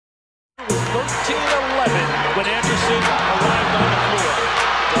It was 13-11 when Anderson arrived on the floor.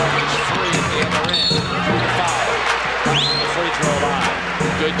 Darby's free at the other end. 3-5. From the free throw line.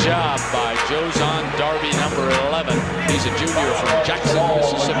 Good job by Joezon Darby, number 11. He's a junior from Jackson,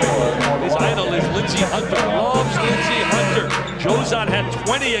 Mississippi. His idol is Lindsey Hunter. Loves Lindsey Hunter. Joezon had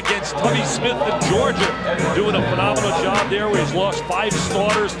 20 against Tubby Smith in Georgia. Doing a phenomenal job there where he's lost 5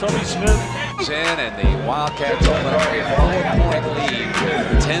 starters, Tubby Smith. In and the Wildcats open up a 4-point lead.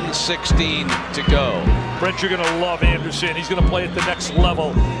 10-16 to go. Brent, you're going to love Anderson. He's going to play at the next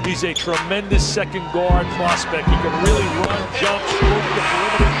level. He's a tremendous second guard prospect. He can really run, jump, stroke the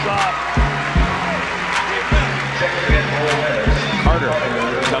perimeter shot. Carter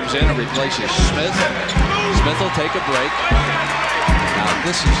comes in and replaces Smith. Smith will take a break. Now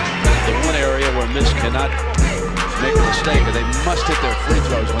this is the one area where Miss cannot make a mistake, and they must hit their free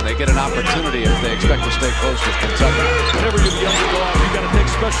throws when they get an opportunity if they expect to stay close with Kentucky. Whenever you're the underdog, you got to take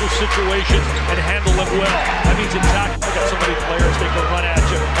special situations and handle them well. That means attack. I got so many players they can run at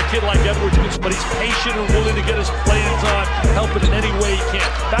you. A kid like Edwards, but he's patient and willing to get his play-ins on, help it in any way he can.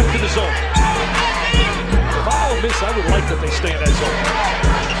 Back to the zone. If I Ole Miss, I would like that they stay in that zone.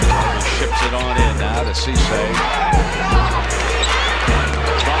 Ships it on in now to Cisse.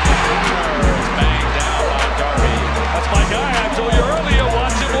 My guy, I told you earlier,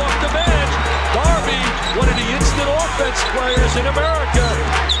 watch him off the bench. Darby, one of the instant offense players in America.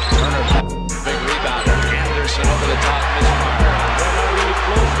 Turner, big rebounder. Anderson over the top, misfire. They're not really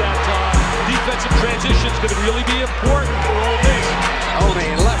close that time. Defensive transition is going to really be important for Ole Miss. Only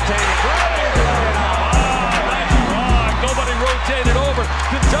left-handed. Nice rock. Nobody rotated over.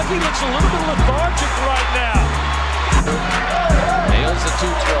 Kentucky looks a little bit lethargic right now. Nails the 2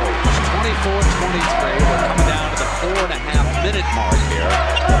 throws. 24-23. We're coming down to the 4.5-minute mark here.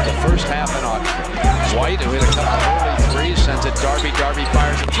 The first half in Oxford. White, who hit a couple of early threes, sends it Darby. Darby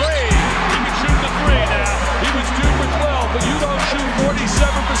fires a 3. He can shoot the 3 now. He was 2 for 12, but you don't shoot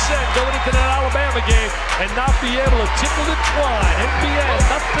 47% going into that Alabama game and not be able to tickle the twine. NBA,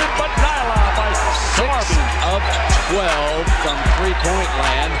 nothing but nylon by Darby. 6 of 12 from three-point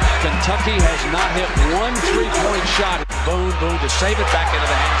land. Kentucky has not hit one three-point shot. Boone to save it back into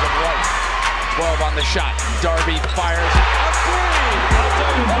the hands of White. 12 on the shot. Darby fires a 3. I'll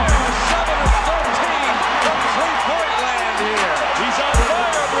tell you what, 7 of 13 from three-point land here. He's on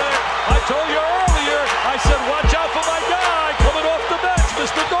fire, Brett. I told you earlier, I said watch out for my guy coming off the bench,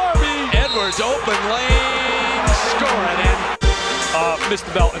 Mr. Darby. Edwards open lane, scoring it. Mr.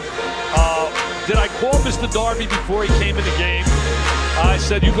 Belton, did I call Mr. Darby before he came in the game? I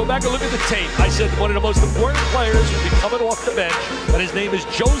said, you go back and look at the tape. I said, one of the most important players will be coming off the bench, and his name is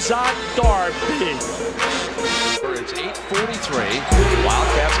Joezon Darby. It's 8:43.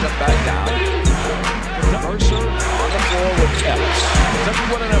 Wildcats come back down. Mercer on the floor with Epps.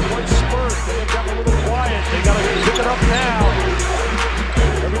 Everyone in that one spurt, they got a little quiet. They got to pick it up now.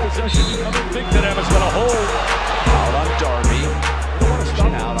 Every possession you come and think that Epps got a hold. Out on Darby. You don't want to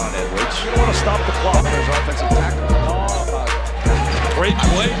stop out on Edwards. You don't want to stop the clock. There's offensive tackle. Great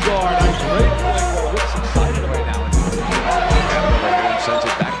play guard. Great play guard. Looks excited right now. Sends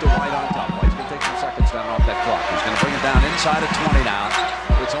it back to White on top. White's going to take some seconds down off that clock. He's going to bring it down inside of 20 now.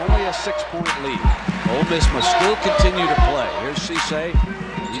 It's only a 6-point lead. Ole Miss must still continue to play. Here's Cisse.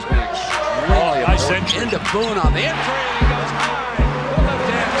 He's been extremely nice entry. into Boone on the entry. He goes high. The left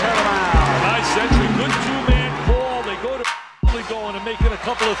hand turnaround. Nice entry. Good 2-man call. They go to going and making a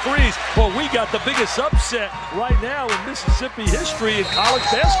couple of threes. But we got the biggest upset right now in Mississippi history in college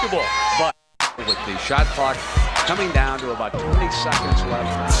basketball. But with the shot clock coming down to about 20 seconds left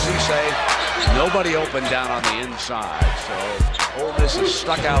for Cisse, nobody open down on the inside. So Ole Miss is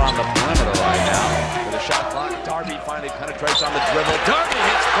stuck out on the perimeter right now with a shot clock. Darby finally penetrates on the dribble. Darby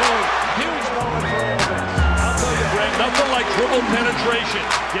hits Boone. Huge moment for Ole Miss. I'll tell you, Greg, nothing like dribble penetration.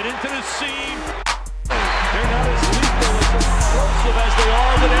 Get into the seam. They're not as lethal, as explosive as they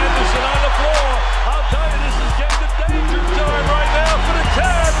are with Anderson on the floor. I'll tell you, this is getting to danger time right now for the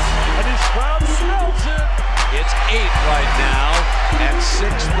Cats, and his crowd smells it. It's 8 right now at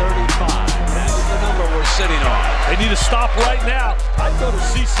 6:35. That's the number we're sitting on. They need to stop right now. I'd go to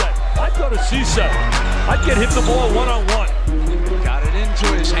Cisse. I'd get him the ball one-on-one. Got it into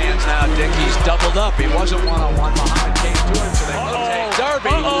his hands now, Dick. He's doubled up. He wasn't one-on-one. Muhammad came to him, so they rotate.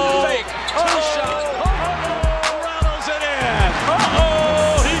 Darby, fake, two-shot.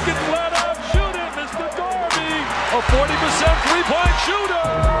 He can flat out shoot it, Mr. Darby. A 40% three-point shooter.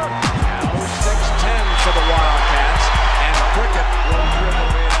 Now 6-10 for the Wildcats, and Cricket will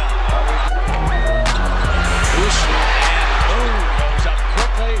dribble it up. Houston and Boone goes up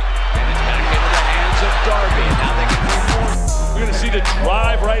quickly, and it's back into the hands of Darby. Now they can do more. We're going to see the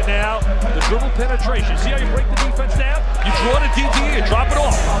drive right now, the dribble penetration. See how you break the defense down? You draw the DD, you drop it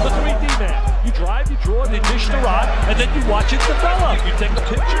off. The 3D man. You drive, you draw, they dish the rock, and then you watch it develop. You take a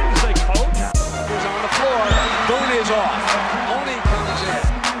picture, you say, coach. Is on the floor. Boone is off. Only comes in.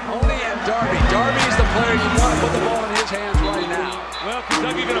 Only and Darby. Darby is the player you want to put the ball in his hands right now. Well,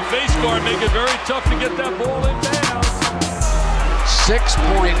 Kentucky going to face guard, make it very tough to get that ball in bounds.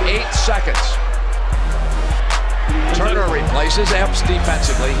 6.8 seconds. Turner replaces Epps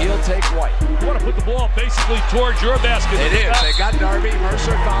defensively. He'll take White. You want to put the ball basically towards your basket. It is. They got Darby.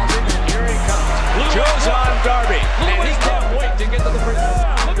 Mercer fouls him, and here he comes. Joezon Darby. And he can't wait to get to the free throw.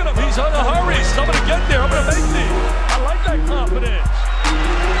 Yeah, look at him. He's on a hurry. Somebody get there. I'm going to make these. I like that confidence.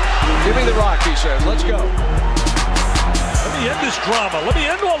 Give me the rock, he says. Let's go. Let me end this drama. Let me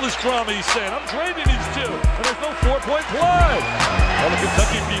end all this drama, he's saying. I'm draining these two. And there's no 4-point play. All the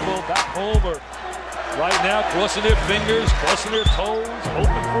Kentucky people back home are right now crossing their fingers, crossing their toes,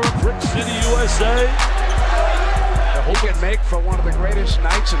 hoping for a Brick City, USA. He can make for one of the greatest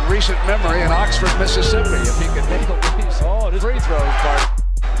nights in recent memory in Oxford, Mississippi. If he could make a these free throws part.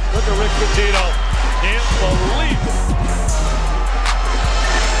 Look at Rick Pitino. Can't believe it.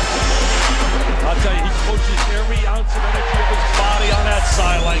 I'll tell you, he coaches every ounce of energy of his body on that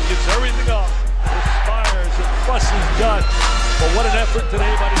sideline, gives everything up, inspires and busts gut. But what an effort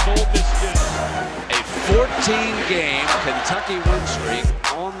today by his Ole Miss kids. A 14-game Kentucky win streak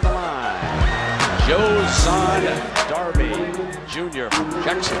on the line. Joezon Darby, Jr. from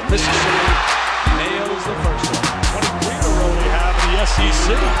Jackson, Mississippi, nails the first one. 23 in a row they have in the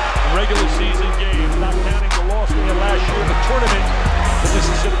SEC regular season games, not counting the loss they had last year in the tournament. The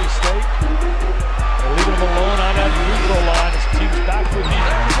Mississippi